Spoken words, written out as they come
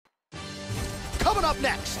Coming up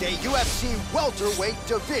next, a UFC welterweight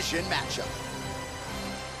division matchup.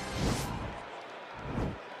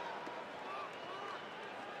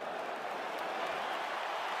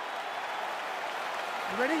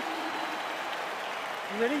 You ready?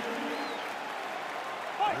 You ready?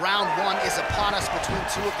 Round one is upon us between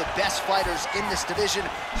two of the best fighters in this division.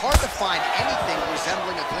 Hard to find anything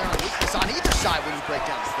resembling a glaring weakness on either side when you break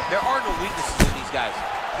down this thing. There are no weaknesses in these guys.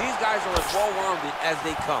 These guys are as well-rounded as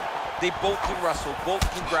they come. They both can wrestle, both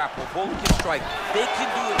can grapple, both can strike. They can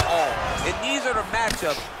do it all. And these are the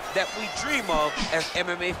matchups that we dream of as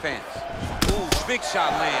MMA fans. Ooh, big shot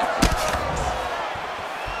lands.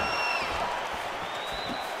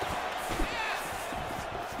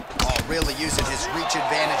 Really using his reach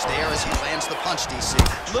advantage there as he lands the punch, DC.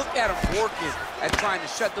 Look at him working at trying to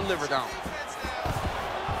shut the liver down.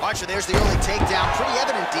 Archer, there's the early takedown. Pretty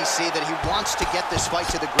evident, DC, that he wants to get this fight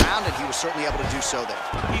to the ground, and he was certainly able to do so there.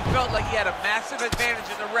 He felt like he had a massive advantage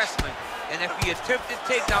in the wrestling, and if he attempted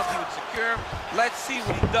takedowns, he would secure him. Let's see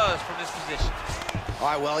what he does from this position. All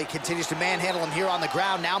right, well, he continues to manhandle him here on the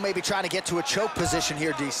ground. Now maybe trying to get to a choke position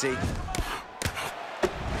here, DC.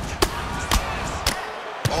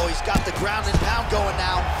 Oh, he's got the ground and pound going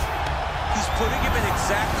now. He's putting him in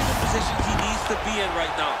exactly the positions he needs to be in right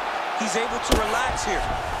now. He's able to relax here,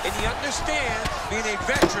 and he understands, being a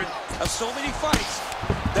veteran of so many fights,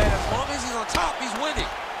 that as long as he's on top, he's winning.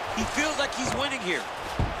 He feels like he's winning here.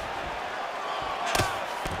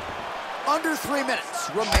 Under 3 minutes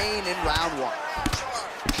remain in round one.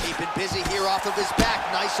 Keeping busy here off of his back.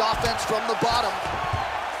 Nice offense from the bottom.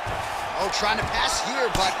 Oh, trying to pass here,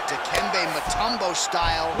 but Dikembe Mutombo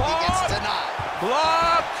style, he gets denied.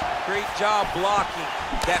 Blocked! Great job blocking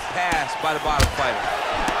that pass by the bottom fighter.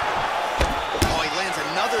 Oh, he lands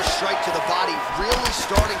another strike to the body, really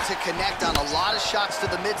starting to connect on a lot of shots to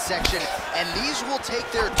the midsection, and these will take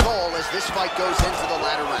their toll as this fight goes into the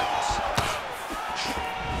latter rounds.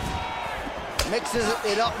 Mixes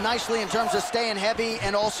it up nicely in terms of staying heavy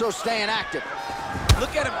and also staying active.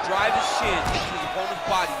 Look at him drive his shin into his opponent's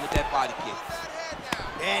body with that body kick.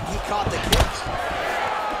 And he caught the kick.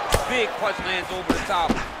 Big punch lands over the top.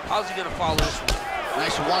 How's he gonna follow this one?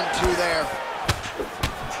 Nice 1-2 there.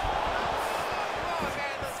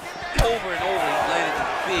 Over and over, he landed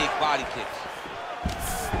these big body kicks.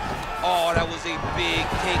 Oh, that was a big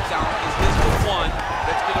takedown. Is this the one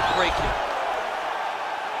that's gonna break him?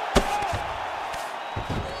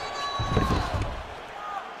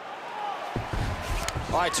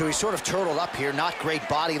 All right, so he's sort of turtled up here. Not great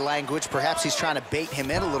body language. Perhaps he's trying to bait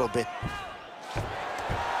him in a little bit.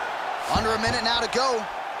 Under a minute now to go.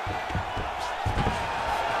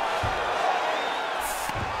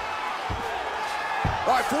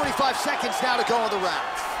 All right, 45 seconds now to go in the round.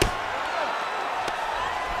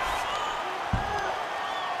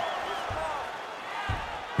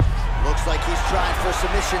 Looks like he's trying for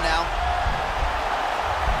submission now.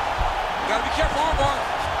 Gotta be careful,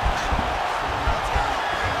 armbar.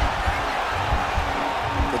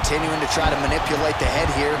 Continuing to try to manipulate the head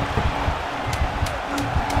here.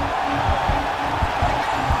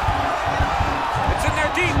 It's in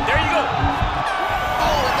there deep. There you go.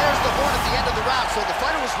 Oh, and there's the horn at the end of the round. So the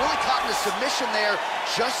fighter was really caught in a submission there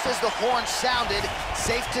just as the horn sounded.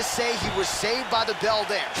 Safe to say he was saved by the bell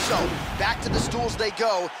there. So back to the stools they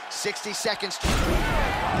go. 60 seconds.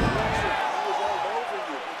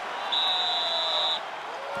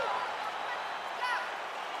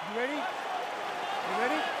 You ready? You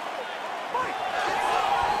ready?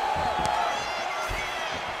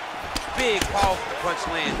 Big, powerful punch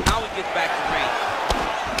lands. Now he gets back to range.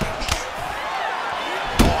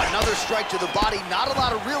 Oh, another strike to the body. Not a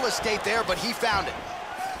lot of real estate there, but he found it.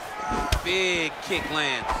 Big kick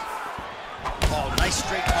lands. Oh, nice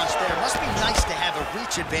straight punch there. Must be nice to have a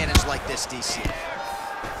reach advantage like this, DC.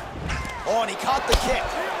 Oh, and he caught the kick.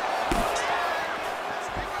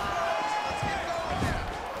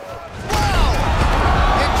 Wow!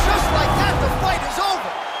 And just like that, the fight is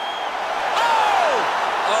over.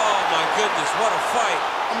 Oh my goodness, what a fight.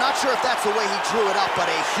 I'm not sure if that's the way he drew it up, but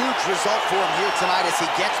a huge result for him here tonight as he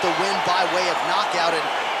gets the win by way of knockout, and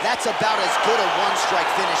that's about as good a one-strike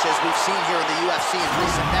finish as we've seen here in the UFC in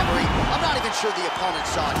recent memory. I'm not even sure the opponent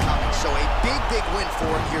saw it coming, so a big, big win for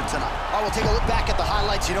him here tonight. All right, we'll take a look back at the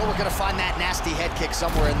highlights. You know we're going to find that nasty head kick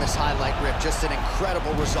somewhere in this highlight rip. Just an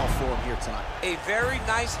incredible result for him here tonight. A very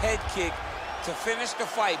nice head kick to finish the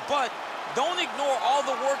fight, but don't ignore all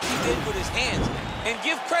the work he did with his hands, and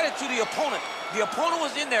give credit to the opponent. The opponent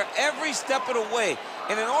was in there every step of the way,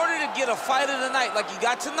 and in order to get a fight of the night like you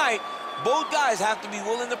got tonight, both guys have to be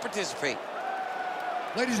willing to participate.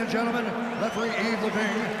 Ladies and gentlemen, referee Yves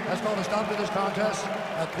Levine has called a stop to this contest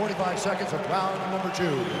at 45 seconds of round number 2.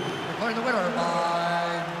 Declaring the winner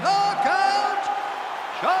by knockout,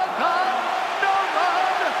 Rakhmonov.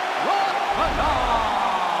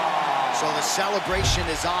 So the celebration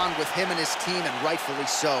is on with him and his team, and rightfully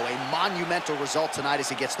so. A monumental result tonight as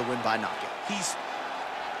he gets the win by knockout. He's